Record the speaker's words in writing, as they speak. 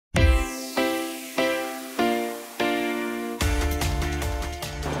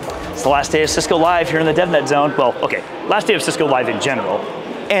It's the last day of Cisco Live here in the DevNet zone. Well, okay, last day of Cisco Live in general,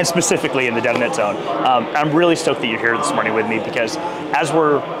 and specifically in the DevNet zone. I'm really stoked that you're here this morning with me because as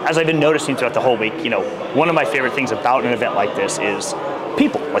I've been noticing throughout the whole week, one of my favorite things about an event like this is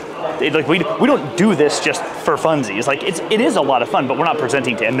people. Like we don't do this just for funsies. Like it is a lot of fun, but we're not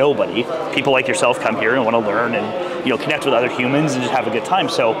presenting to nobody. People like yourself come here and want to learn and connect with other humans and just have a good time.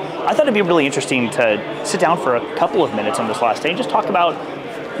 So I thought it'd be really interesting to sit down for a couple of minutes on this last day and just talk about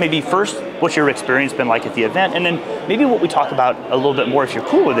maybe first what's your experience been like at the event, and then maybe what we talk about a little bit more, if you're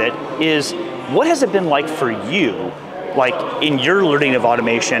cool with it, is what has it been like for you, like in your learning of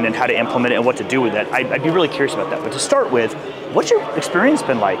automation and how to implement it and what to do with it. I'd be really curious about that. But to start with, what's your experience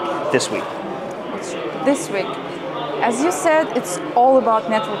been like this week? This week, as you said, it's all about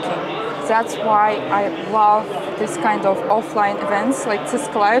networking. That's why I love this kind of offline events like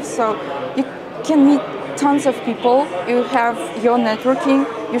ciscolive. So you can meet tons of people, you have your networking,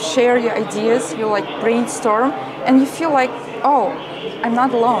 you share your ideas, you brainstorm, and you feel like, oh, I'm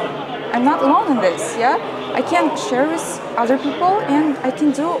not alone. I'm not alone in this, yeah? I can share with other people and I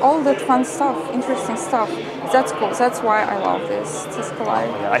can do all that fun stuff, interesting stuff. That's cool. That's why I love this Cisco Live.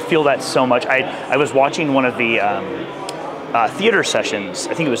 I feel that so much. I was watching one of the theater sessions,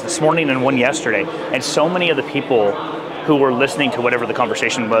 I think it was this morning and one yesterday, and so many of the people who were listening to whatever the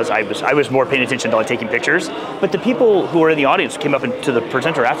conversation was, I was more paying attention to taking pictures, but the people who were in the audience came up to the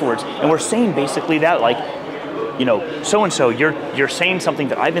presenter afterwards and were saying basically that, so-and-so, you're saying something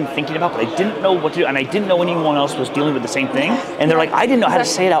that I've been thinking about, but I didn't know what to do, and I didn't know anyone else was dealing with the same thing. And they're like, I didn't know how to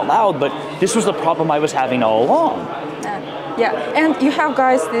say it out loud, but this was the problem I was having all along. Yeah, and you have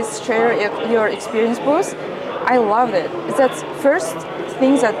guys this share your experience booth. I loved it. That's first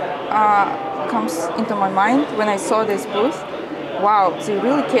thing that comes into my mind when I saw this booth. Wow, they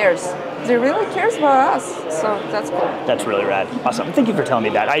really cares. They really cares about us, so that's cool. That's really rad. Awesome. Thank you for telling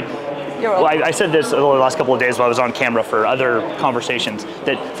me that. Well, I said this over the last couple of days while I was on camera for other conversations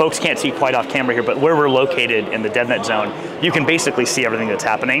that folks can't see quite off camera here, but where we're located in the DevNet zone, you can basically see everything that's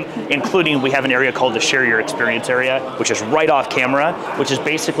happening, including we have an area called the Share Your Experience area, which is right off camera, which is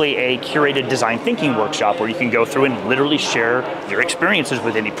basically a curated design thinking workshop where you can go through and literally share your experiences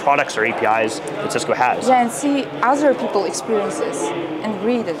with any products or APIs that Cisco has. Yeah, and see other people's experiences and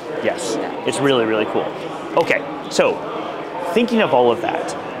read it. Yes, yeah. It's really, really cool. Okay, so thinking of all of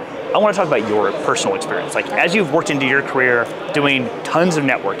that, I want to talk about your personal experience. As you've worked into your career doing tons of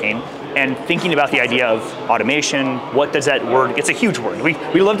networking and thinking about the idea of automation, what does that word, it's a huge word.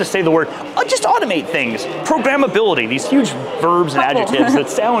 We love to say the word, just automate things, programmability, these huge verbs and adjectives that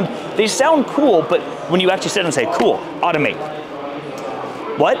sound cool, but when you actually sit and say, cool, automate.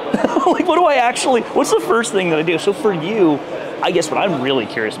 What? What's the first thing that I do? So for you, I guess what I'm really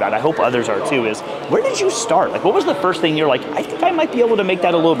curious about, I hope others are too, is where did you start? What was the first thing you're like, I think I might be able to make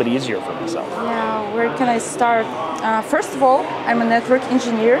that a little bit easier for myself? Yeah, where can I start? First of all, I'm a network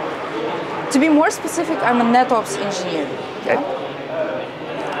engineer. To be more specific, I'm a NetOps engineer. Okay.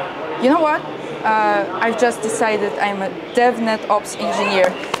 You know what? I've just decided I'm a DevNet Ops engineer.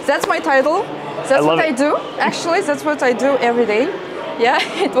 That's my title. That's what I do. Actually, that's what I do every day. Yeah,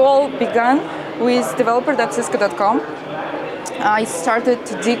 it all began with developer.cisco.com. I started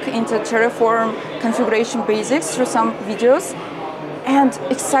to dig into Terraform configuration basics through some videos, and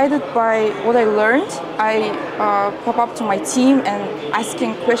excited by what I learned, I pop up to my team and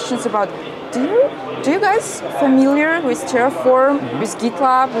asking questions about, do you guys familiar with Terraform, with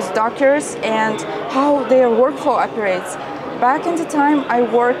GitLab, with Dockers, and how their workflow operates? Back in the time, I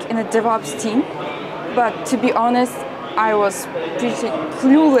worked in a DevOps team, but to be honest, I was pretty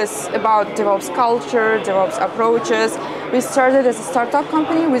clueless about DevOps culture, DevOps approaches. We started as a startup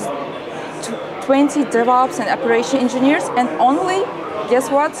company with 20 DevOps and operation engineers, and only, guess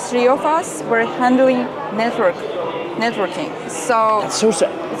what, 3 of us were handling networking. So that's so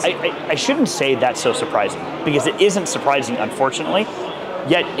I shouldn't say that's so surprising, because it isn't surprising, unfortunately.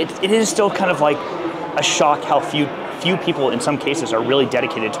 Yet it is still kind of like a shock how few people in some cases are really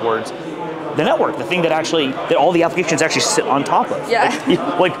dedicated towards the network, the thing that all the applications actually sit on top of. Yeah.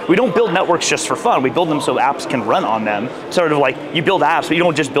 We don't build networks just for fun. We build them so apps can run on them. Sort of like you build apps, but you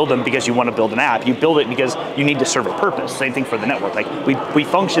don't just build them because you want to build an app. You build it because you need to serve a purpose. Same thing for the network.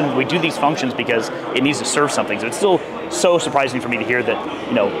 We do these functions because it needs to serve something. So it's still so surprising for me to hear that,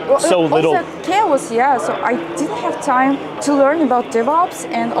 so little. All that chaos, yeah. So I didn't have time to learn about DevOps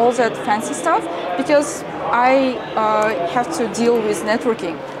and all that fancy stuff because I have to deal with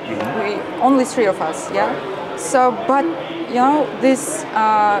networking. Only 3 of us, yeah. So, but this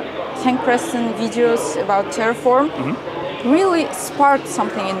Hank Preston videos about Terraform really sparked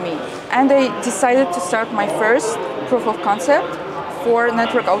something in me, and I decided to start my first proof of concept for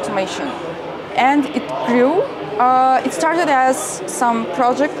network automation. And it grew. It started as some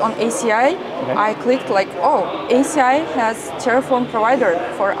project on ACI. Okay. I clicked like, oh, ACI has Terraform provider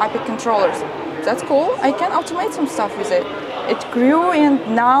for API controllers. That's cool. I can automate some stuff with it. It grew,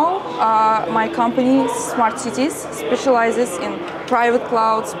 and now my company, Smart Cities, specializes in private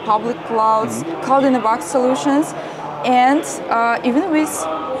clouds, public clouds, cloud-in-a-box solutions, and even with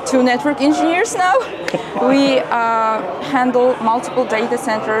 2 network engineers now, we handle multiple data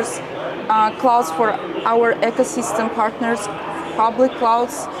centers, clouds for our ecosystem partners, public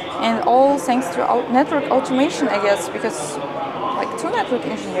clouds, and all thanks to network automation, I guess, because like 2 network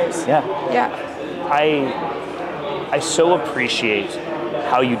engineers. Yeah. Yeah. I so appreciate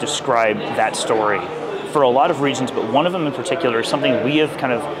how you describe that story for a lot of reasons, but one of them in particular is something we have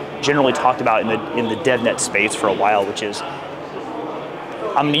kind of generally talked about in the DevNet space for a while, which is,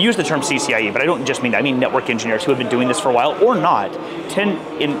 I'm going to use the term CCIE, but I don't just mean that. I mean network engineers who have been doing this for a while or not,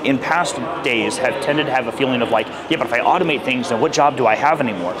 in past days have tended to have a feeling of like, yeah, but if I automate things, then what job do I have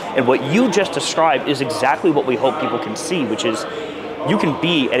anymore? And what you just described is exactly what we hope people can see, which is you can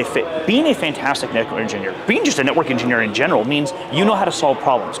be being a fantastic network engineer. Being just a network engineer in general means you know how to solve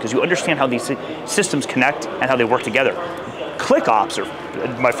problems because you understand how these systems connect and how they work together. Click ops, or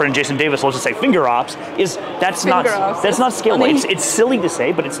my friend Jason Davis loves to say finger ops, that's not scalable. It's silly to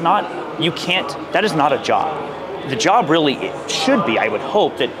say, but it's not. That is not a job. The job really, it should be, I would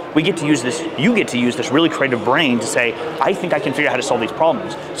hope, that we get to use this, you get to use this really creative brain to say, I think I can figure out how to solve these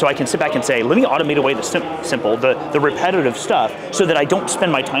problems. So I can sit back and say, let me automate away the simple, the repetitive stuff, so that I don't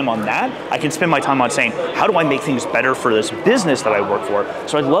spend my time on that. I can spend my time on saying, how do I make things better for this business that I work for?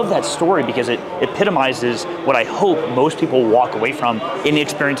 So I love that story because it epitomizes what I hope most people walk away from in the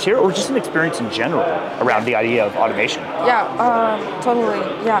experience here, or just an experience in general around the idea of automation. Yeah, totally,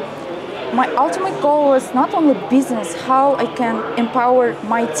 yeah. My ultimate goal is not only business, how I can empower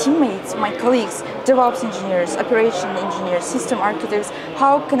my teammates, my colleagues, DevOps engineers, operation engineers, system architects,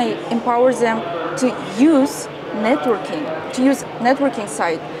 how can I empower them to use networking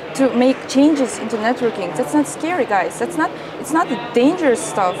side, to make changes into networking. That's not scary, guys. It's not the dangerous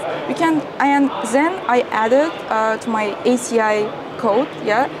stuff. And then I added to my ACI code,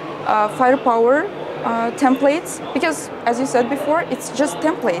 firepower templates, because as you said before, it's just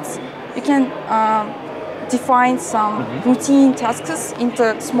templates. You can define some routine tasks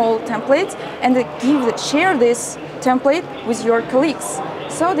into small templates and share this template with your colleagues,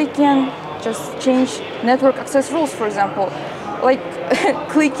 so they can just change network access rules, for example, like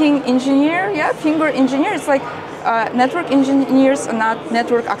clicking engineer, finger engineer. It's like network engineers are not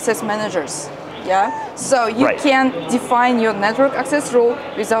network access managers. So you can define your network access rule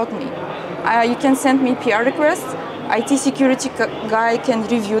without me. You can send me PR requests. IT security guy can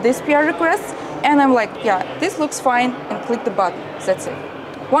review this PR request, and I'm like, this looks fine, and click the button. That's it.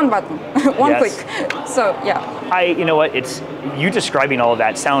 One button, one click. So you know what? It's you describing all of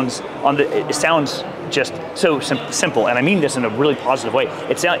that sounds just so simple, and I mean this in a really positive way.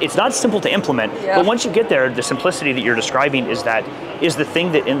 It's not simple to implement, but once you get there, the simplicity that you're describing is the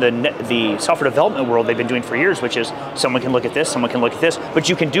thing that in the software development world they've been doing for years, which is someone can look at this, someone can look at this, but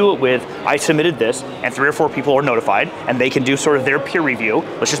you can do it with, I submitted this, and 3 or 4 people are notified, and they can do sort of their peer review.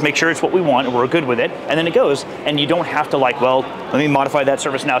 Let's just make sure it's what we want, and we're good with it, and then it goes, and you don't have to like, well, let me modify that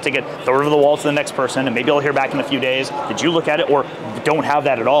service now, take it, throw it over the wall to the next person, and maybe I'll hear back in a few days. Did you look at it? Or don't have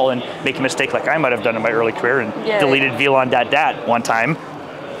that at all and make a mistake like I might have done in my early career and deleted VLAN.dat one time.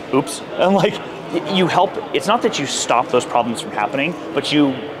 Oops. And like, you help, it's not that you stop those problems from happening, but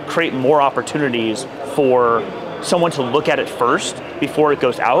you create more opportunities for someone to look at it first before it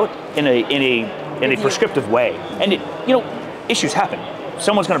goes out in a prescriptive way. And issues happen.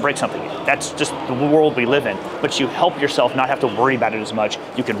 Someone's going to break something. That's just the world we live in. But you help yourself not have to worry about it as much.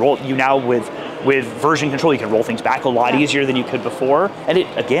 You can now with version control, you can roll things back a lot easier than you could before. And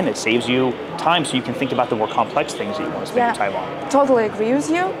it saves you time, so you can think about the more complex things that you want to spend your time on. Totally agree with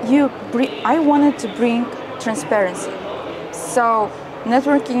you. I wanted to bring transparency. So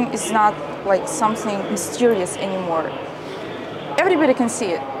networking is not like something mysterious anymore. Everybody can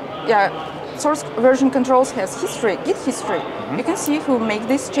see it. Source version controls has history, Git history. You can see who make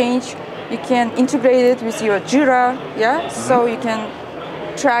this change. You can integrate it with your Jira, so you can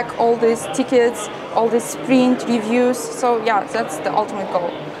track all these tickets, all these sprint reviews. So that's the ultimate goal.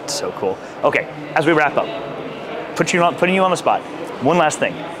 So cool. Okay, as we wrap up, putting you on the spot, one last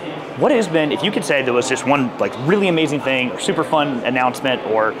thing. What has been, if you could say there was just one like really amazing thing, super fun announcement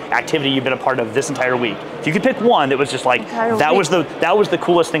or activity you've been a part of this entire week, if you could pick one that was just like, that was the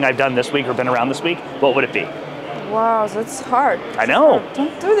coolest thing I've done this week or been around this week, what would it be? Wow, that's hard. I know.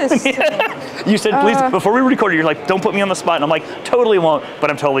 Don't do this to me. You said, please, before we recorded, you're like, don't put me on the spot. And I'm like, totally won't, but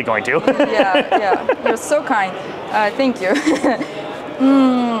I'm totally going to. Yeah. You're so kind. Thank you.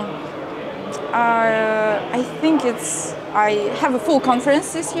 I think I have a full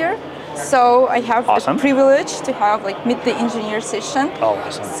conference this year. So I have the privilege to have Meet the Engineer session. Oh,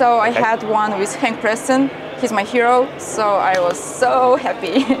 awesome. So I had one with Hank Preston. He's my hero, so I was so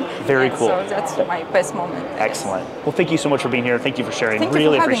happy. Very cool. So that's my best moment. Excellent. Well, thank you so much for being here. Thank you for sharing. Thank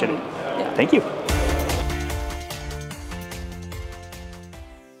really you for appreciate having it. me. Yeah. Thank you.